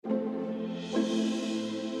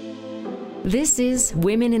This is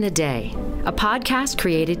Women in a Day, a podcast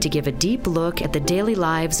created to give a deep look at the daily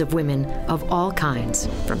lives of women of all kinds,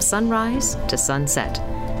 from sunrise to sunset,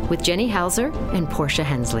 with Jenny Halser and Portia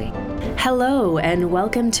Hensley. Hello, and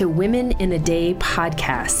welcome to Women in a Day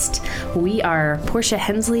podcast. We are Portia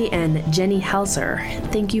Hensley and Jenny Halser.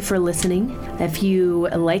 Thank you for listening. If you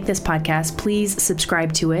like this podcast, please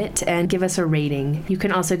subscribe to it and give us a rating. You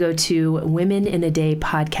can also go to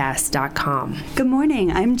womeninadaypodcast.com. Good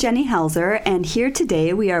morning. I'm Jenny Halser, and here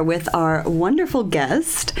today we are with our wonderful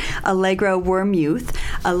guest, Allegra Wormuth.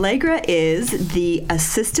 Allegra is the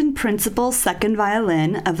assistant principal second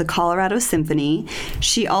violin of the Colorado Symphony.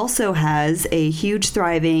 She also has a huge,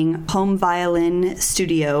 thriving home violin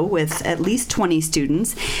studio with at least 20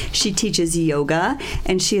 students. She teaches yoga,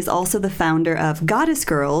 and she is also the founder of Goddess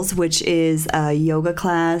Girls, which is a yoga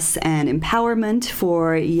class and empowerment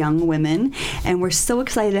for young women. And we're so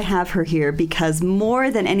excited to have her here because more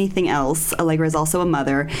than anything else, Allegra is also a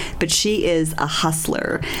mother, but she is a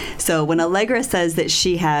hustler. So when Allegra says that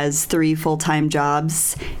she has 3 full-time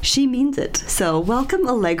jobs, she means it. So welcome,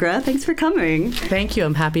 Allegra. Thanks for coming. Thank you.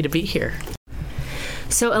 I'm happy to be here.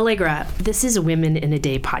 So, Allegra, this is a Women in a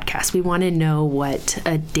Day podcast. We want to know what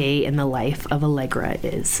a day in the life of Allegra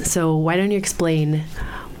is. So why don't you explain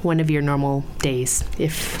one of your normal days,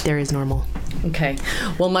 if there is normal? Okay.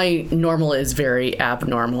 Well, my normal is very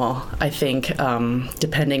abnormal. I think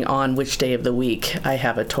depending on which day of the week, I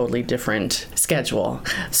have a totally different schedule.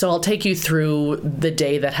 So I'll take you through the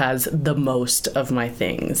day that has the most of my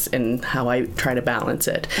things and how I try to balance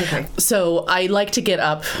it. Okay. So I like to get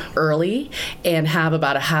up early and have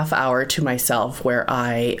about a half hour to myself where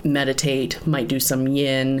I meditate, might do some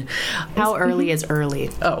yin. How early is early?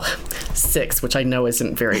 6, which I know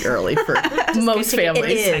isn't very early for most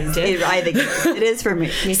families. It is. I think it is for me.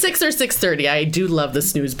 6 or 6:30. I do love the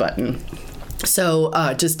snooze button. So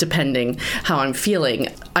just depending how I'm feeling,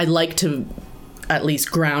 I like to at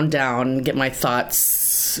least ground down, get my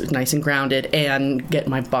thoughts nice and grounded, and get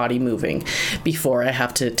my body moving before I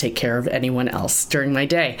have to take care of anyone else during my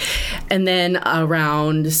day. And then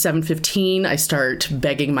around 7:15, I start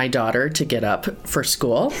begging my daughter to get up for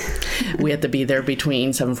school. We have to be there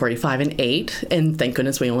between 7:45 and 8, and thank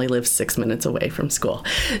goodness we only live 6 minutes away from school.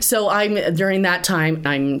 So during that time,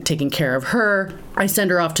 I'm taking care of her. I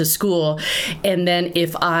send her off to school, and then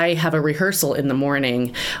if I have a rehearsal in the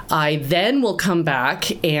morning, I then will come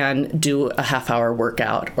back and do a half-hour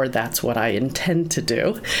workout, or that's what I intend to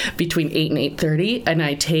do, between 8 and 8:30, and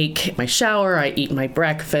I take my shower, I eat my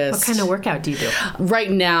breakfast. What kind of workout do you do?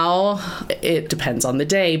 Right now, it depends on the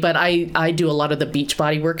day, but I do a lot of the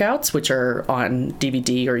Beachbody workouts, which are on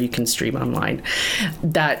DVD or you can stream online.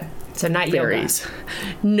 So not varies. Yoga?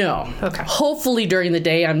 No. Okay. Hopefully during the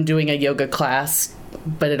day I'm doing a yoga class,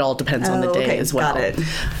 but it all depends on the day as well. Got it.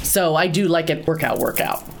 So I do like a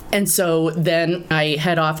workout. And so then I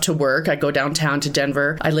head off to work. I go downtown to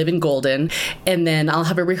Denver. I live in Golden. And then I'll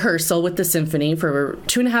have a rehearsal with the symphony for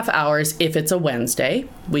 2.5 hours if it's a Wednesday.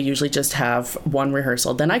 We usually just have one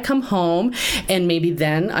rehearsal. Then I come home and maybe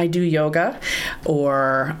then I do yoga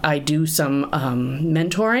or I do some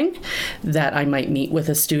mentoring that I might meet with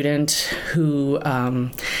a student who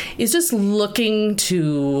is just looking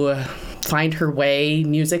to find her way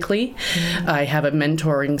musically. I have a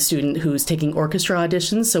mentoring student who's taking orchestra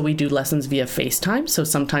auditions, so we do lessons via FaceTime. So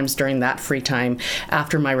sometimes during that free time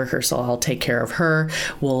after my rehearsal, I'll take care of her.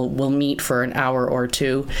 We'll meet for an hour or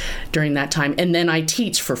two during that time, and then I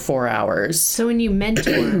teach for 4 hours. So when you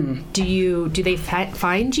mentor, do they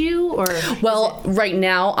find you, or? Well, right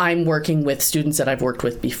now I'm working with students that I've worked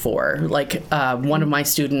with before. Like one of my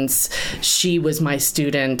students, she was my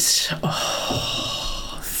student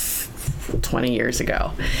 20 years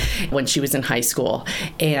ago when she was in high school,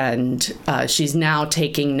 and she's now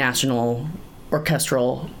taking national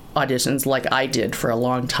orchestral auditions like I did for a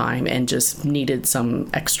long time and just needed some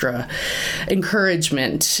extra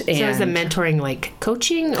encouragement. So is the mentoring like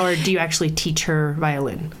coaching, or do you actually teach her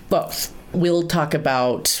violin? Both. We'll talk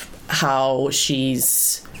about how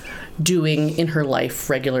she's doing in her life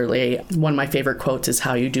regularly. One of my favorite quotes is,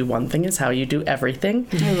 "How you do one thing is how you do everything."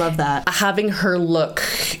 I love that. Having her look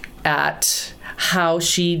at how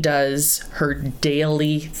she does her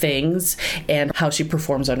daily things and how she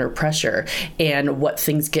performs under pressure and what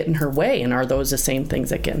things get in her way, and are those the same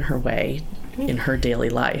things that get in her way in her daily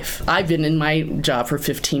life. I've been in my job for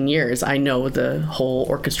 15 years. I know the whole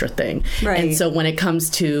orchestra thing. Right. And so when it comes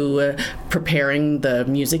to preparing the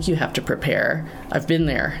music you have to prepare, I've been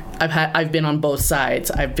there. I've been on both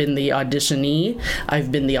sides. I've been the auditionee,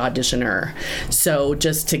 I've been the auditioner. So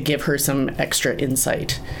just to give her some extra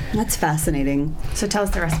insight. That's fascinating. So tell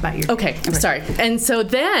us the rest about your Okay, sorry. And so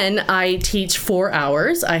then I teach 4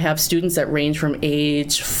 hours. I have students that range from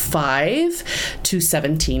age 5 to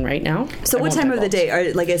 17 right now. So what time of the day?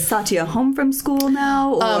 Is Satya home from school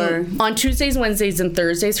now? Or on Tuesdays, Wednesdays, and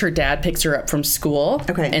Thursdays, her dad picks her up from school.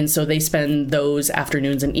 Okay. And so they spend those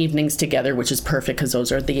afternoons and evenings together, which is perfect because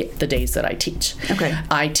those are the days that I teach. Okay.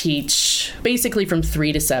 I teach basically from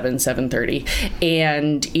 3 to 7:30.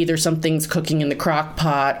 And either something's cooking in the crock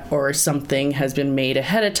pot or something has been made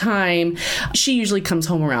ahead of time. She usually comes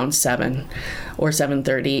home around 7 or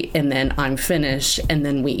 7:30, and then I'm finished, and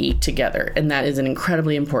then we eat together. And that is an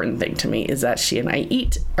incredibly important thing to me, is that she and I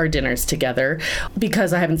eat our dinners together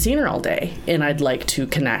because I haven't seen her all day, and I'd like to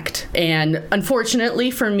connect. And unfortunately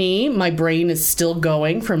for me, my brain is still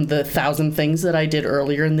going from the 1,000 things that I did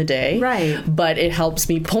earlier in the day. Right. But it helps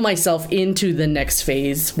me pull myself into the next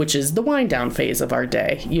phase, which is the wind down phase of our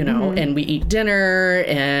day, and we eat dinner,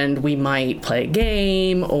 and we might play a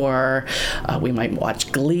game, or we might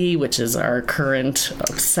watch Glee, which is our current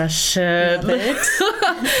obsession.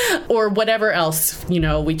 Or whatever else,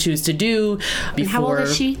 we choose to do before. And how old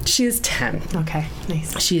is she? She is 10. Okay,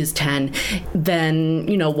 nice. She is 10. Then,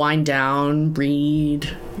 wind down, read.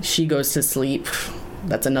 She goes to sleep.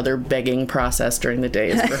 That's another begging process during the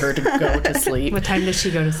day, is for her to go to sleep. What time does she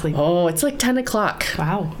go to sleep? Oh, it's like 10 o'clock.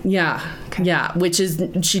 Wow. Yeah. Okay. Yeah, which is,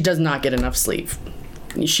 she does not get enough sleep.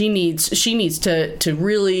 She needs to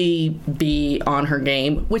really be on her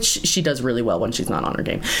game, which she does really well when she's not on her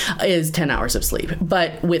game, is 10 hours of sleep.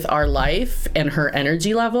 But with our life and her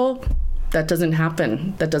energy level, that doesn't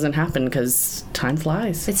happen. That doesn't happen because time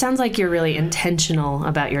flies. It sounds like you're really intentional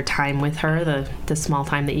about your time with her, the small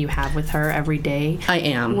time that you have with her every day. I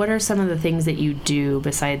am. What are some of the things that you do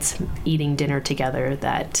besides eating dinner together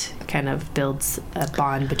that kind of builds a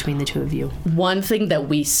bond between the two of you? One thing that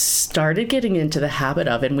we started getting into the habit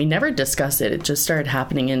of, and we never discussed it, it just started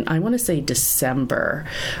happening in, I want to say December,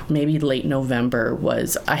 maybe late November,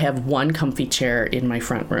 was I have one comfy chair in my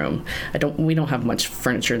front room. We don't have much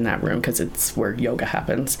furniture in that room because it's where yoga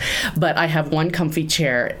happens. But I have one comfy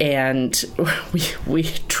chair, and we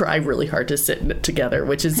try really hard to sit together,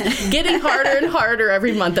 which is getting harder and harder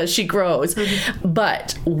every month as she grows.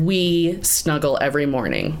 But we snuggle every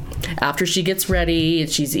morning. After she gets ready and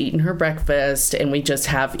she's eaten her breakfast, and we just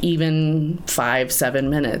have even 5-7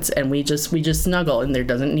 minutes, and we just snuggle, and there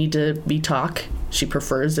doesn't need to be talk. She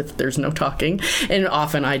prefers if there's no talking, and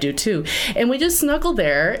often I do too. And we just snuggle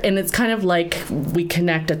there, and it's kind of like we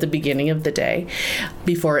connect at the beginning of the day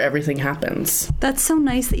before everything happens. That's so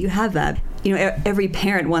nice that you have that. Every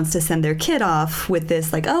parent wants to send their kid off with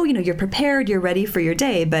this, like, oh, you're prepared, you're ready for your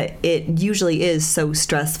day, but it usually is so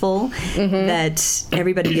stressful that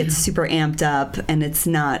everybody gets super amped up, and it's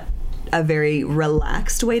not a very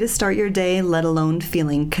relaxed way to start your day, let alone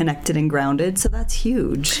feeling connected and grounded. So that's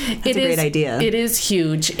huge. That's a great idea. It is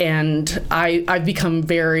huge, and I've become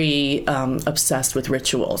very obsessed with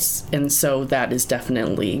rituals, and so that is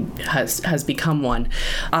definitely has become one.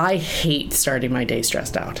 I hate starting my day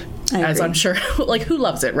stressed out, as I'm sure, like, who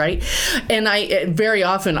loves it, right? And I very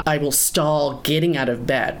often I will stall getting out of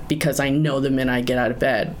bed because I know the minute I get out of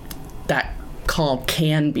bed, that call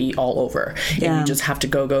can be all over, and you just have to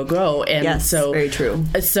go. And yes, so very true.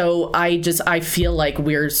 So I feel like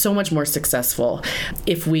we're so much more successful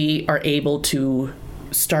if we are able to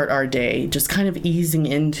start our day just kind of easing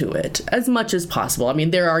into it as much as possible. I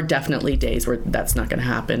mean, there are definitely days where that's not going to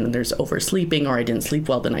happen, and there's oversleeping, or I didn't sleep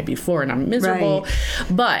well the night before and I'm miserable. Right.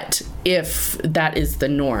 But if that is the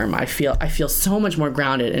norm, I feel so much more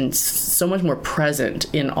grounded and so much more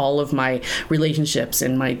present in all of my relationships,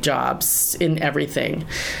 in my jobs, in everything.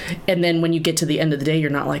 And then when you get to the end of the day, you're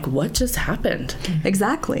not like, what just happened?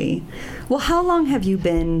 Exactly. Well, how long have you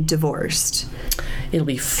been divorced? It'll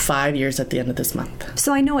be 5 years at the end of this month.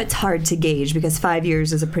 So I know it's hard to gauge because 5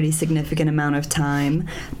 years is a pretty significant amount of time,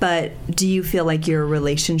 but do you feel like your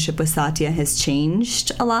relationship with Satya has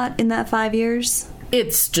changed a lot in that 5 years?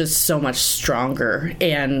 It's just so much stronger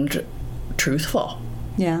and truthful.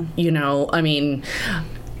 Yeah. I mean,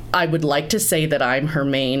 I would like to say that I'm her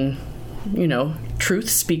main, truth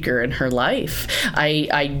speaker in her life.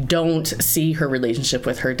 I don't see her relationship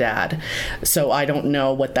with her dad, so I don't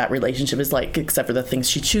know what that relationship is like, except for the things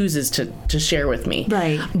she chooses to share with me.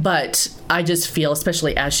 Right. But I just feel,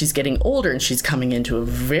 especially as she's getting older and she's coming into a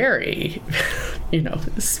very,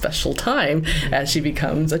 special time as she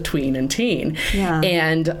becomes a tween and teen. Yeah.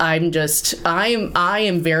 And I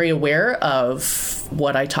am very aware of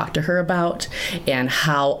what I talk to her about and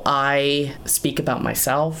how I speak about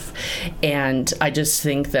myself. And I just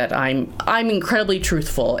think that I'm incredibly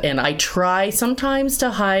truthful, and I try sometimes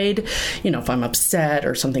to hide, if I'm upset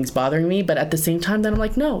or something's bothering me, but at the same time then I'm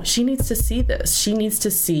like, no, she needs to see this. She needs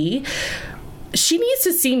to see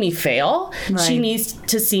me fail. Right. She needs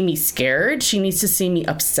to see me scared. She needs to see me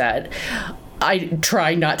upset. I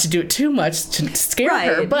try not to do it too much to scare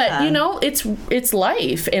her, but it's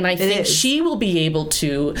life, and I think she will be able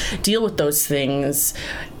to deal with those things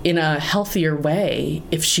in a healthier way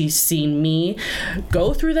if she's seen me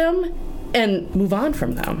go through them and move on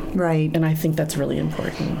from them. Right. And I think that's really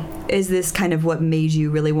important. Is this kind of what made you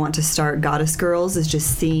really want to start Goddess Girls, is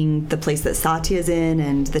just seeing the place that Satya's in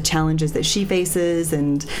and the challenges that she faces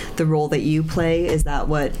and the role that you play? Is that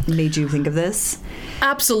what made you think of this?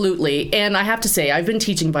 Absolutely. And I have to say, I've been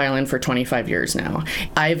teaching violin for 25 years now.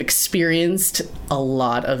 I've experienced a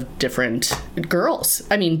lot of different girls.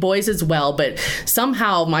 I mean, boys as well, but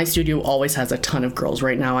somehow my studio always has a ton of girls.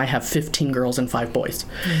 Right now I have 15 girls and 5 boys.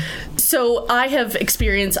 So I've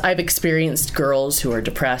experienced girls who are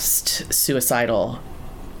depressed, suicidal,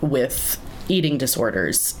 with eating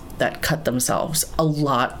disorders that cut themselves, a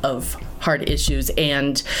lot of hard issues.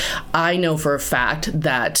 And I know for a fact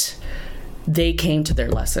that they came to their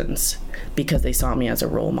lessons because they saw me as a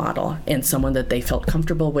role model and someone that they felt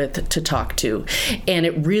comfortable with to talk to. And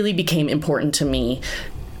it really became important to me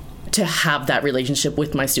to have that relationship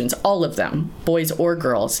with my students, all of them, boys or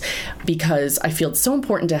girls, because I feel it's so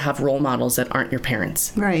important to have role models that aren't your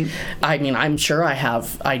parents. Right. I mean, I'm sure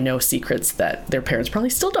I know secrets that their parents probably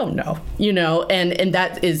still don't know, and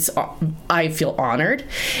that is, I feel honored,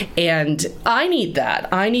 and I need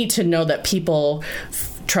that. I need to know that people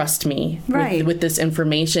trust me with this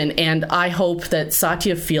information. And I hope that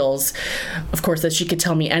Satya feels, of course, that she could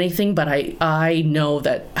tell me anything, but I know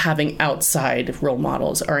that having outside role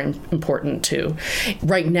models are important too.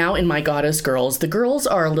 Right now in my Goddess Girls, the girls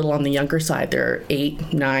are a little on the younger side. They're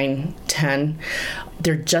 8, 9, 10.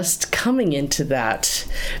 They're just coming into that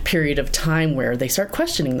period of time where they start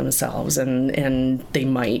questioning themselves and they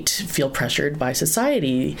might feel pressured by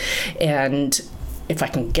society. And if I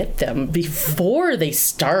can get them before they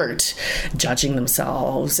start judging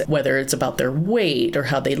themselves, whether it's about their weight or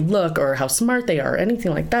how they look or how smart they are,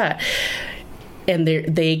 anything like that, and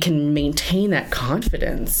they can maintain that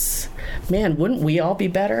confidence, man, wouldn't we all be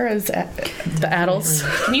better as the adults?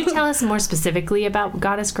 Can you tell us more specifically about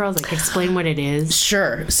Goddess Girls? Like, explain what it is.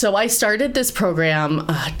 Sure. So I started this program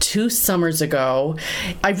 2 summers ago.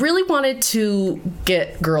 I really wanted to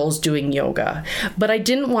get girls doing yoga, but I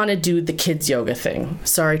didn't want to do the kids yoga thing.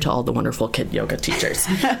 Sorry to all the wonderful kid yoga teachers.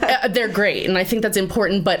 They're great, and I think that's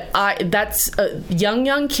important, but that's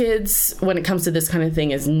young kids, when it comes to this kind of thing,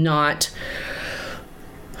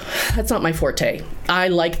 that's not my forte. I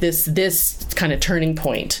like this kind of turning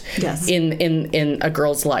point in a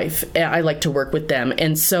girl's life. I like to work with them.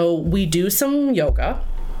 And so we do some yoga.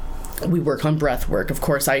 We work on breath work. Of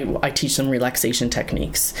course, I teach them relaxation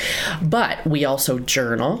techniques. But we also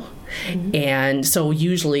journal. Mm-hmm. And so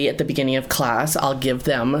usually at the beginning of class, I'll give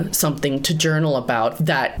them something to journal about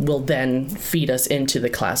that will then feed us into the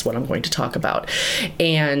class, what I'm going to talk about.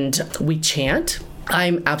 And we chant.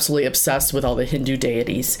 I'm absolutely obsessed with all the Hindu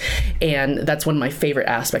deities, and that's one of my favorite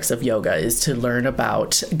aspects of yoga, is to learn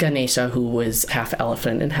about Ganesha, who was half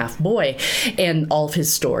elephant and half boy, and all of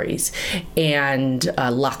his stories, and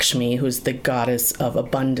Lakshmi, who's the goddess of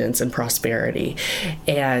abundance and prosperity,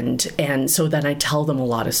 and so then I tell them a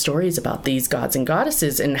lot of stories about these gods and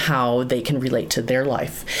goddesses and how they can relate to their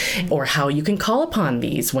life, or how you can call upon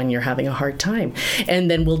these when you're having a hard time, and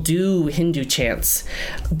then we'll do Hindu chants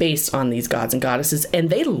based on these gods and goddesses.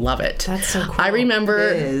 And they love it. That's so cool. I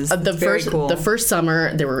remember the first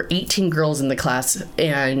summer, there were 18 girls in the class,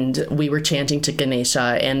 and we were chanting to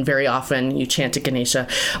Ganesha. And very often you chant to Ganesha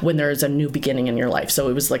when there's a new beginning in your life. So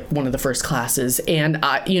it was like one of the first classes. And,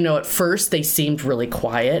 at first they seemed really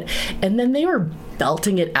quiet, and then they were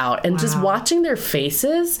belting it out. And just watching their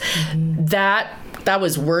faces, that that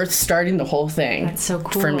was worth starting the whole thing. That's so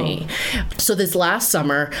cool. For me. So this last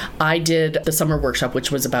summer, I did the summer workshop,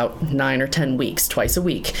 which was about 9 or 10 weeks, twice a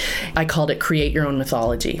week. I called it Create Your Own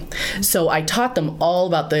Mythology. So I taught them all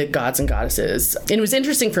about the gods and goddesses. And it was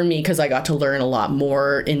interesting for me because I got to learn a lot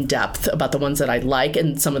more in depth about the ones that I like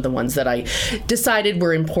and some of the ones that I decided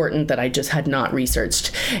were important that I just had not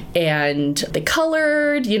researched. And they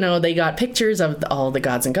colored, they got pictures of all the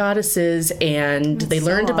gods and goddesses, and they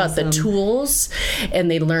learned about the tools,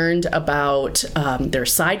 and they learned about their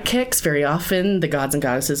sidekicks. Very often the gods and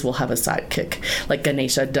goddesses will have a sidekick. Like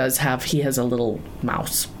Ganesha he has a little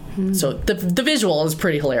mouse. So the visual is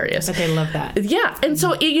pretty hilarious. But they love that. Yeah. And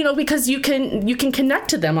so, because you can connect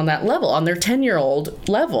to them on that level, on their 10-year-old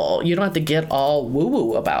level. You don't have to get all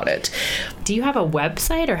woo-woo about it. Do you have a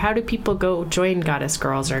website, or how do people go join Goddess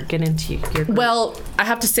Girls or get into your group? Well, I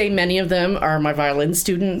have to say many of them are my violin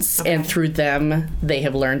students, and through them, they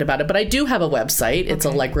have learned about it. But I do have a website. It's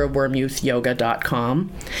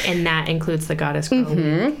allegrawormyouthyoga.com. And that includes the Goddess Girl.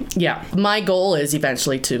 Mm-hmm. Yeah. My goal is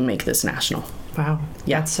eventually to make this national. Wow.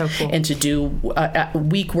 Yeah. That's so cool. And to do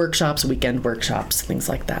week workshops, weekend workshops, things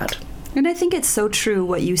like that. And I think it's so true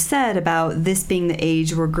what you said about this being the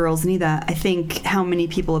age where girls need that. I think how many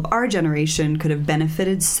people of our generation could have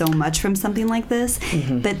benefited so much from something like this.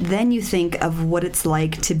 Mm-hmm. But then you think of what it's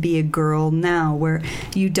like to be a girl now, where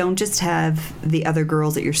you don't just have the other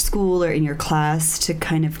girls at your school or in your class to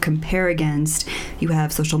kind of compare against. You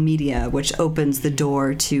have social media, which opens the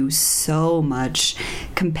door to so much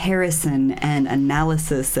comparison and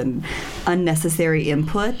analysis and unnecessary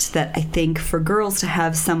input that I think for girls to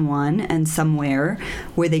have someone and somewhere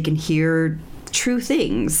where they can hear true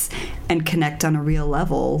things and connect on a real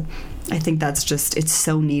level, I think that's it's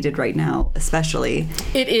so needed right now, especially.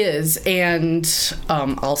 It is. And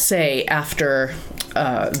I'll say after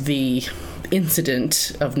the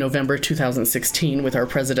incident of November 2016 with our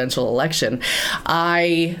presidential election,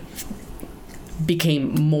 I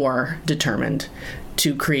became more determined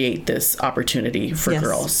to create this opportunity for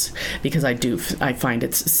girls, because I find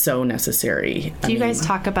it's so necessary. Do you guys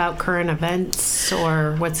talk about current events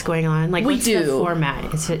or what's going on? Like, what's the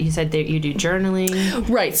format? You said that you do journaling.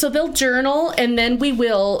 Right. So they'll journal, and then we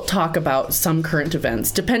will talk about some current events,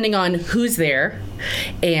 depending on who's there,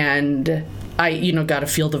 and I, got to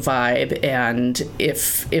feel the vibe, and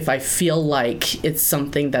if I feel like it's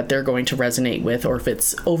something that they're going to resonate with, or if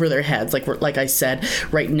it's over their heads, like I said,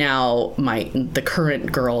 right now the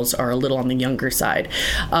current girls are a little on the younger side.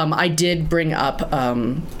 I did bring up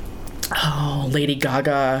Lady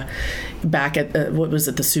Gaga back at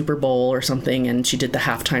the Super Bowl or something, and she did the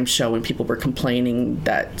halftime show, and people were complaining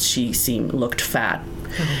that she looked fat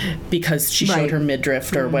because she showed her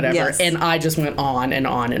midriff or whatever. Yes. And I just went on and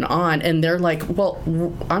on and on, and they're like, well,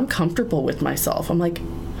 I'm comfortable with myself. I'm like,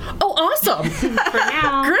 oh, awesome. For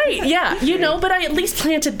now. Great. Yeah. But I at least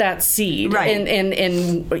planted that seed. Right.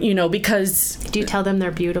 And because... Do you tell them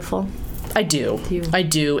they're beautiful? I do. I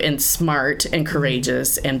do, and smart and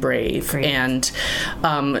courageous and brave. Great. And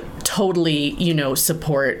totally,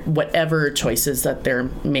 support whatever choices that they're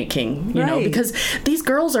making, because these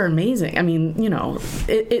girls are amazing. I mean,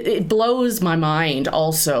 it blows my mind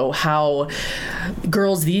also how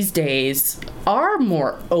girls these days are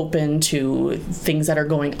more open to things that are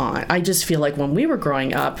going on. I just feel like when we were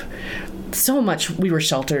growing up, so much we were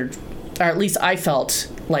sheltered, or at least I felt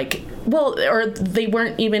like, or they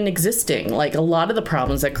weren't even existing. Like, a lot of the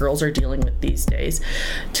problems that girls are dealing with these days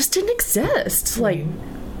just didn't exist, like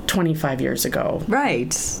 25 years ago.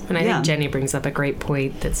 Right. And I think Jenny brings up a great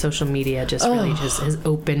point that social media just really just has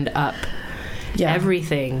opened up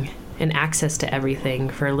everything and access to everything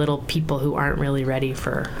for little people who aren't really ready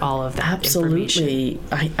for all of that information.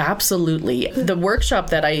 Absolutely. The workshop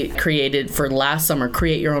that I created for last summer,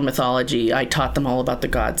 Create Your Own Mythology, I taught them all about the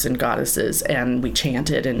gods and goddesses, and we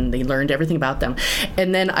chanted, and they learned everything about them.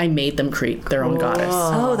 And then I made them create their own goddess.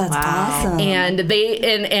 Oh, that's awesome. And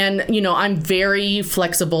I'm very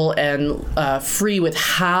flexible and free with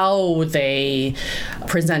how they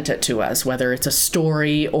present it to us, whether it's a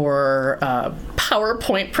story or a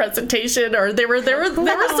PowerPoint presentation, or there were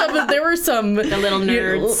some the little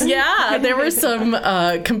nerds. There were some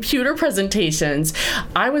computer presentations.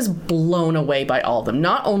 I was blown away by all of them.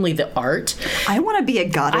 Not only the art. I want to be a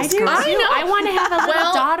goddess. Girl. I want to have a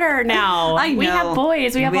little daughter now. I know. We have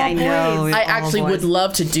boys. We have all boys. I actually would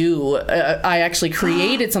love to do. I actually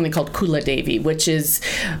created something called Kula Devi, which is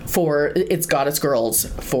it's Goddess Girls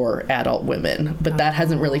for adult women, but that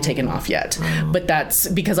hasn't really taken off yet. But that's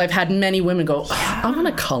because I've had many women go, I want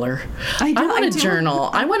to color. I want to do. journal.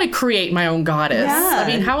 I want to create my own goddess. Yeah. I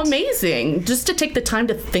mean, how amazing. Just to take the time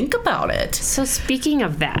to think about it. So speaking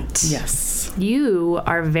of that, Yes. you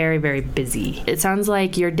are very, very busy. It sounds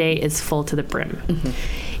like your day is full to the brim.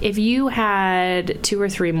 If you had 2 or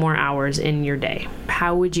 3 more hours in your day,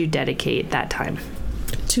 how would you dedicate that time?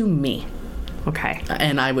 To me. Okay.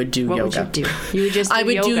 And I would do What yoga. would you do? You would just do I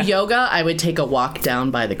would yoga. do yoga. I would take a walk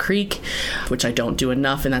down by the creek, which I don't do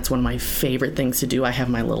enough, and that's one of my favorite things to do. I have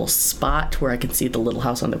my little spot where I can see the Little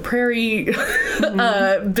House on the Prairie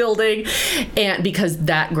building, and because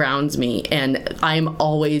that grounds me, and I'm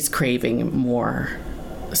always craving more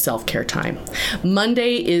self-care time.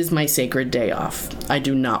 Monday is my sacred day off. I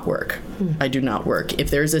do not work. I do not work.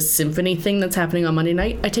 If there's a symphony thing that's happening on Monday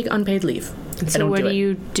night, I take unpaid leave. I So don't what do do it.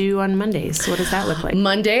 you do on Mondays? What does that look like?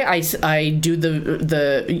 Monday, I do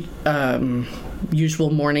the usual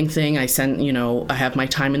morning thing. I send, I have my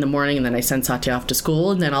time in the morning, and then I send Satya off to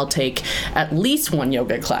school, and then I'll take at least 1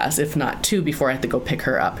 yoga class, if not 2, before I have to go pick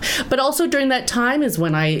her up. But also during that time is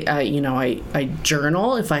when I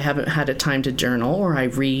journal if I haven't had a time to journal, or I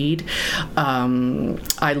read.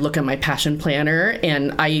 I look at my passion planner,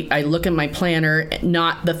 and I look at my planner,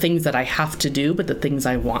 not the things that I have to do, but the things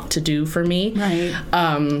I want to do for me. Right.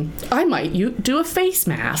 I might do a face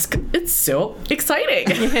mask. It's so exciting.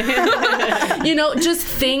 Just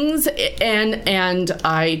things, and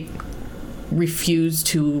I refuse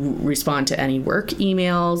to respond to any work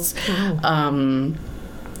emails.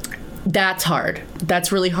 That's hard.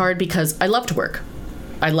 That's really hard because I love to work.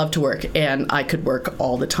 And I could work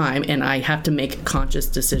all the time, and I have to make conscious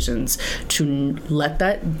decisions to let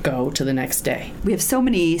that go to the next day. We have so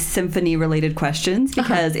many symphony related questions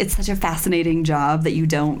because it's such a fascinating job that you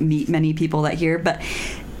don't meet many people that hear. But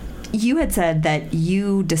you had said that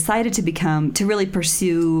you decided to really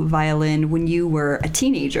pursue violin when you were a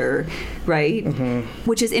teenager, right?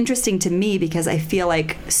 Which is interesting to me because I feel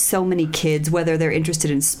like so many kids, whether they're interested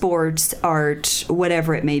in sports, art,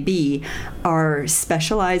 whatever it may be, are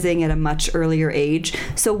specializing at a much earlier age.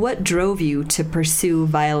 So what drove you to pursue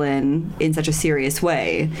violin in such a serious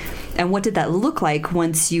way? And what did that look like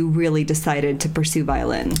once you really decided to pursue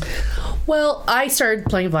violin? Well, I started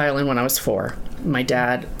playing violin when I was 4. My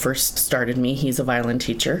dad first started me. He's a violin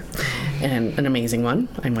teacher, and an amazing one,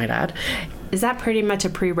 I might add. Is that pretty much a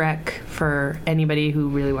prereq for anybody who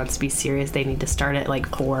really wants to be serious? They need to start at like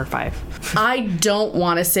 4 or 5. I don't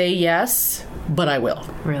want to say yes, but I will.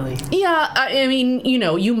 Really? Yeah, I mean,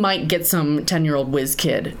 you might get some 10-year-old whiz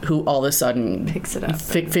kid who all of a sudden Picks it up.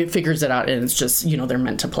 figures it out, and it's just, they're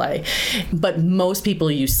meant to play. But most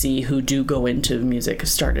people you see who do go into music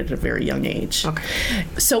start at a very young age. Okay.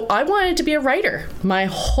 So I wanted to be a writer my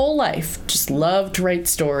whole life. Just loved to write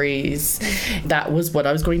stories. That was what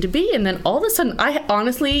I was going to be. And then all of a sudden, I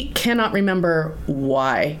honestly cannot remember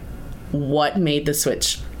what made the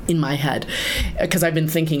switch in my head, because I've been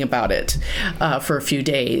thinking about it for a few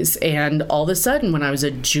days. And all of a sudden, when I was a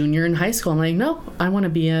junior in high school, I'm like, no, I want to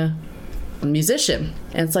be a musician.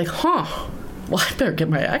 And it's like, well, I better get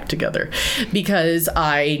my act together, because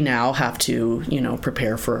I now have to,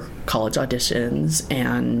 prepare for college auditions,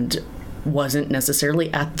 and wasn't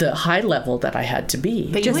necessarily at the high level that I had to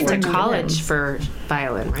be. But you went to learn to college for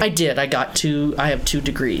violin, right? I did. I have 2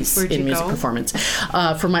 degrees Where'd in you music go? performance.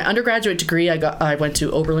 For my undergraduate degree, I went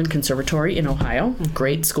to Oberlin Conservatory in Ohio.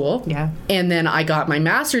 Great school. Yeah. And then I got my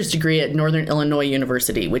master's degree at Northern Illinois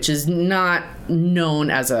University, which is not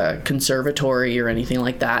known as a conservatory or anything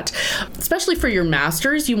like that. Especially for your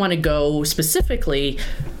master's, you want to go specifically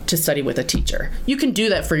to study with a teacher. You can do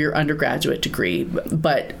that for your undergraduate degree,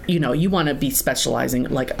 but you want to be specializing,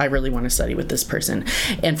 like, I really want to study with this person.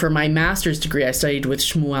 And for my master's degree, I studied with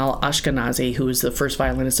Shmuel Ashkenazi, who is the first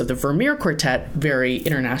violinist of the Vermeer Quartet, very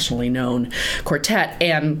internationally known quartet.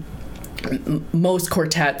 And most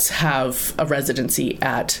quartets have a residency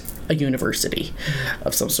at a university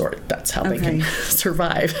of some sort. That's how they can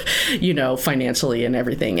survive, financially and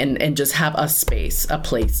everything, and just have a space, a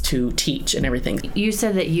place to teach and everything. You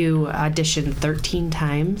said that you auditioned 13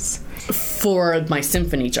 times For my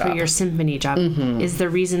symphony job. for your symphony job. Is the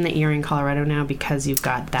reason that you're in Colorado now because you've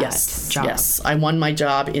got that job? Yes. I won my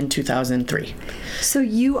job in 2003. So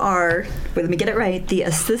you are, let me get it right, the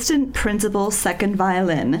assistant principal second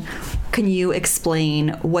violin. Can you explain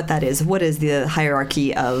what that is? What is the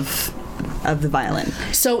hierarchy of the violin?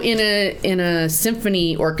 So in a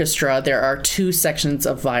symphony orchestra, there are 2 sections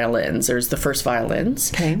of violins. There's the first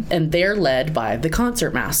violins, and they're led by the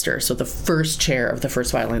concertmaster. So the first chair of the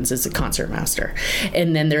first violins is the concertmaster.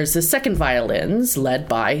 And then there's the second violins led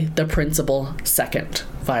by the principal second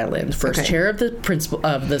violin, first chair of the principal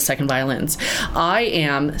of the second violins. I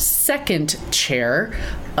am second chair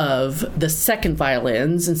of the second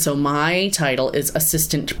violins, and so my title is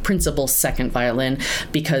assistant principal second violin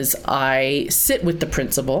because I sit with the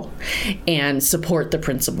principal and support the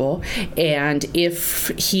principal, and if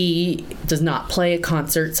he does not play a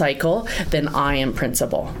concert cycle, then I am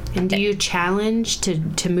principal. And do you challenge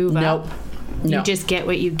to move Nope. up? No. You just get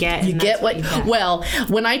what you get. You get what. Well,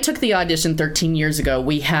 when I took the audition 13 years ago,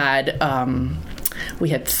 we had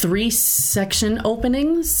 3 section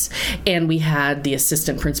openings, and we had the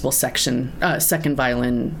assistant principal section, second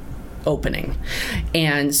violin opening.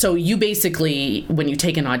 And so you basically, when you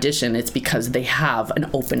take an audition, it's because they have an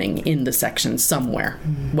opening in the section somewhere,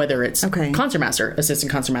 whether it's concertmaster,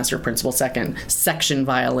 assistant concertmaster, principal second, section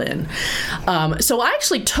violin. So I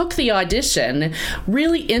actually took the audition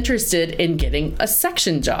really interested in getting a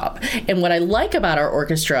section job. And what I like about our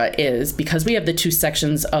orchestra is because we have the 2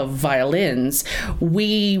 sections of violins,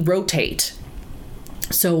 we rotate.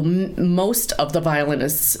 So most of the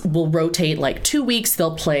violinists will rotate, like 2 weeks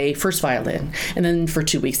they'll play first violin, and then for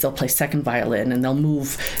 2 weeks they'll play second violin, and they'll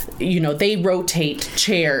move, they rotate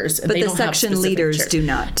chairs. But they the don't have section leaders chairs. do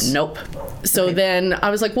not. Nope. So then I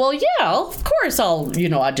was like, well, yeah, of course I'll,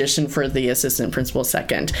 audition for the assistant principal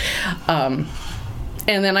second. And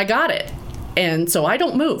then I got it. And so I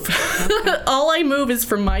don't move. All I move is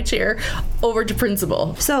from my chair over to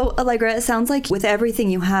principal. So, Allegra, it sounds like with everything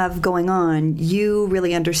you have going on, you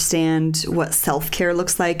really understand what self-care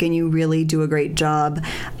looks like, and you really do a great job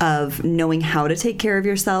of knowing how to take care of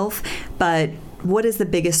yourself. But what is the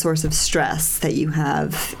biggest source of stress that you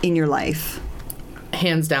have in your life?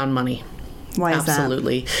 Hands down, money. Why is that?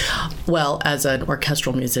 Absolutely. Well, as an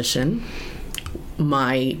orchestral musician,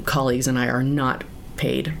 my colleagues and I are not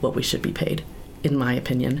paid what we should be paid, in my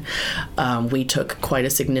opinion. We took quite a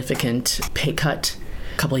significant pay cut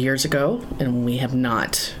a couple of years ago, and we have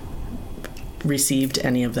not received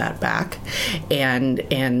any of that back,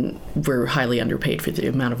 and we're highly underpaid for the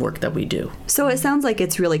amount of work that we do. So it sounds like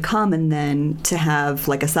it's really common then to have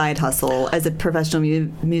like a side hustle as a professional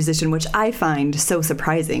musician, which I find so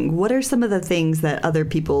surprising. What are some of the things that other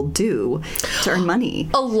people do to earn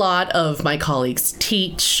money? A lot of my colleagues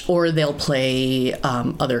teach, or they'll play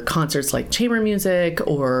other concerts like chamber music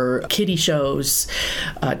or kiddie shows,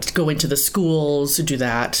 go into the schools, do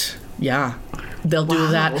that. Yeah. They'll do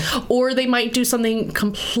that. Or they might do something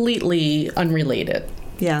completely unrelated.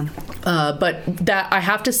 Yeah. But that I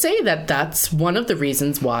have to say that's one of the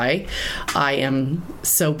reasons why I am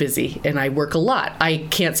so busy and I work a lot. I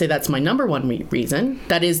can't say that's my number one reason.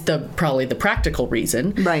 That is probably the practical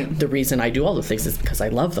reason. Right. The reason I do all the things is because I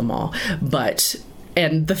love them all.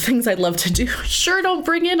 And the things I love to do sure don't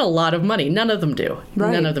bring in a lot lot of money. None of them do.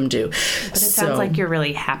 Right. None of them do. But it sounds like you're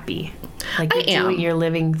really happy. Like you're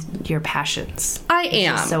living your passions. I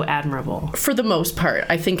am. Which is so admirable. For the most part,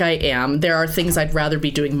 I think I am. There are things I'd rather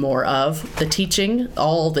be doing more of. The teaching,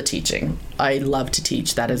 all the teaching. I love to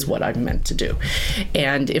teach. That is what I'm meant to do.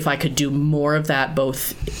 And if I could do more of that,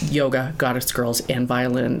 both yoga, Goddess Girls, and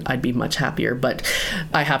violin, I'd be much happier. But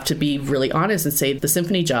I have to be really honest and say the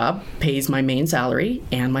symphony job pays my main salary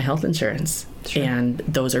and my health insurance. Sure. And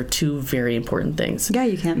those are 2 very important things. Yeah,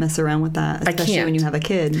 you can't mess around with that, especially when you have a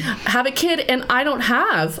kid. And I don't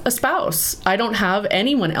have a spouse. I don't have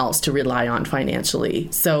anyone else to rely on financially.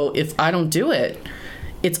 So if I don't do it,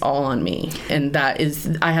 it's all on me. And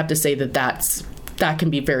I have to say that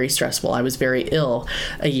can be very stressful. I was very ill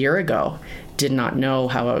a year ago. Did not know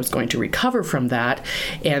how I was going to recover from that.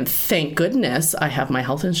 And thank goodness I have my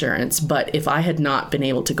health insurance. But if I had not been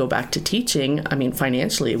able to go back to teaching,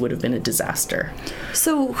 financially, it would have been a disaster.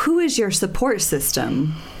 So who is your support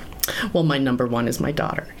system? Well, my number one is my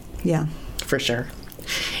daughter. Yeah. For sure.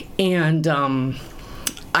 And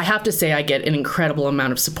I have to say I get an incredible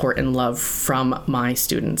amount of support and love from my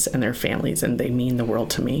students and their families, and they mean the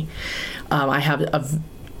world to me. I have a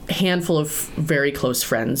handful of very close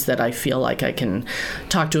friends that I feel like I can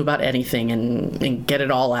talk to about anything and get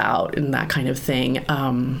it all out and that kind of thing.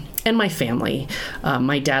 And my family.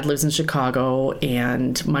 My dad lives in Chicago,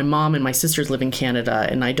 and my mom and my sisters live in Canada,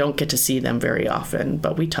 and I don't get to see them very often,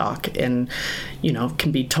 but we talk and,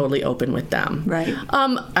 can be totally open with them. Right.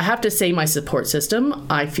 I have to say my support system,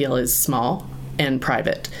 I feel, is small and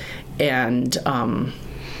private. And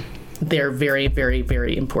they're very, very,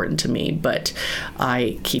 very important to me, but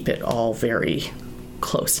I keep it all very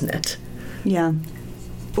close-knit. Yeah.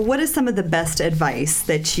 What is some of the best advice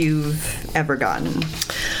that you've ever gotten?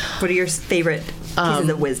 What are your favorite pieces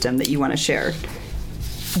of wisdom that you want to share?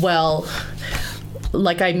 Well,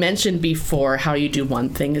 like I mentioned before, how you do one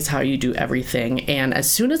thing is how you do everything. And as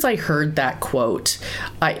soon as I heard that quote,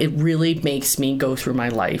 it really makes me go through my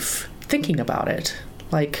life thinking about it.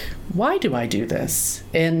 Like, why do I do this?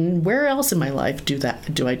 And where else in my life do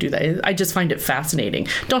I do that? I just find it fascinating.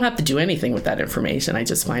 Don't have to do anything with that information. I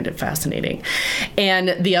just find it fascinating.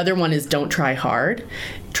 And the other one is don't try hard,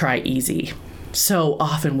 try easy. So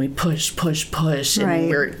often we push, and right.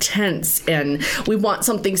 we're tense, and we want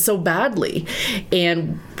something so badly.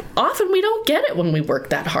 And often we don't get it when we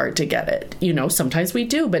work that hard to get it. You know, sometimes we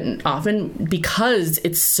do, but often because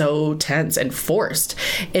it's so tense and forced.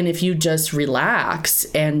 And if you just relax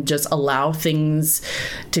and just allow things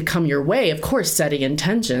to come your way, of course, setting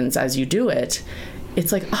intentions as you do it,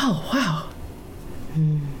 it's like, oh, wow.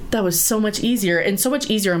 That was so much easier, and so much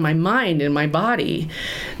easier in my mind and my body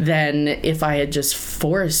than if I had just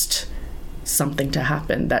forced something to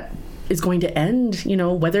happen that is going to end, you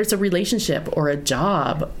know, whether it's a relationship or a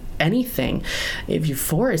job, anything. If you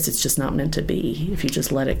force, it's just not meant to be, if you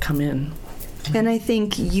just let it come in. And I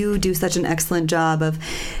think you do such an excellent job of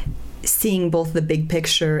seeing both the big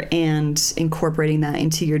picture and incorporating that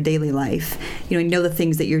into your daily life. You know the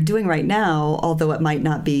things that you're doing right now, although it might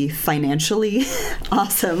not be financially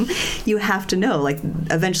awesome, you have to know, like,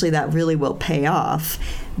 eventually that really will pay off,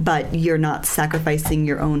 but you're not sacrificing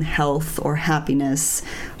your own health or happiness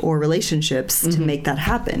or relationships to make that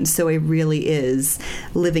happen. So it really is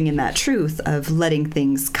living in that truth of letting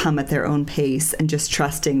things come at their own pace and just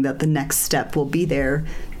trusting that the next step will be there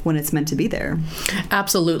when it's meant to be there.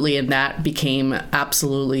 Absolutely. And that became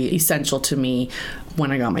absolutely essential to me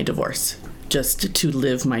when I got my divorce. Just to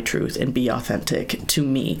live my truth and be authentic to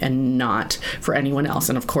me and not for anyone else.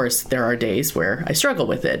 And of course, there are days where I struggle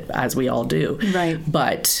with it, as we all do. Right.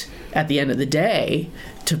 But at the end of the day,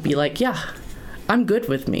 to be like, yeah, I'm good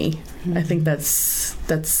with me. I think that's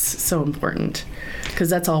so important, because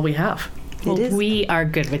that's all we have. Well, we are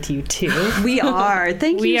good with you too. We are.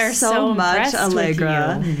 Thank you so much,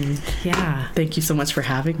 Allegra. Yeah. Thank you so much for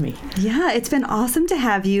having me. Yeah, it's been awesome to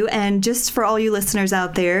have you. And just for all you listeners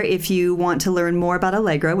out there, if you want to learn more about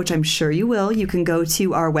Allegra, which I'm sure you will, you can go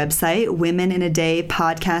to our website,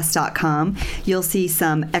 womeninadaypodcast.com. You'll see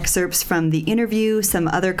some excerpts from the interview, some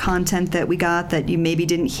other content that we got that you maybe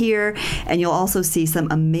didn't hear, and you'll also see some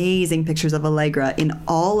amazing pictures of Allegra in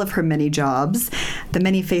all of her many jobs, the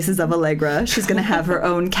many faces of Allegra. She's going to have her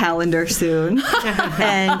own calendar soon.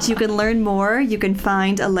 And you can learn more. You can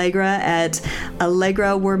find Allegra at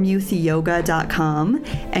AllegraWormuthYoga.com.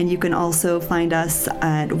 And you can also find us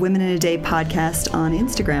at Women in a Day Podcast on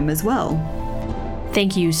Instagram as well.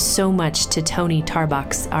 Thank you so much to Tony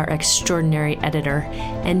Tarbox, our extraordinary editor,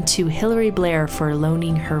 and to Hillary Blair for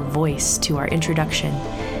loaning her voice to our introduction.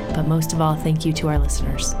 But most of all, thank you to our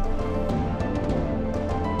listeners.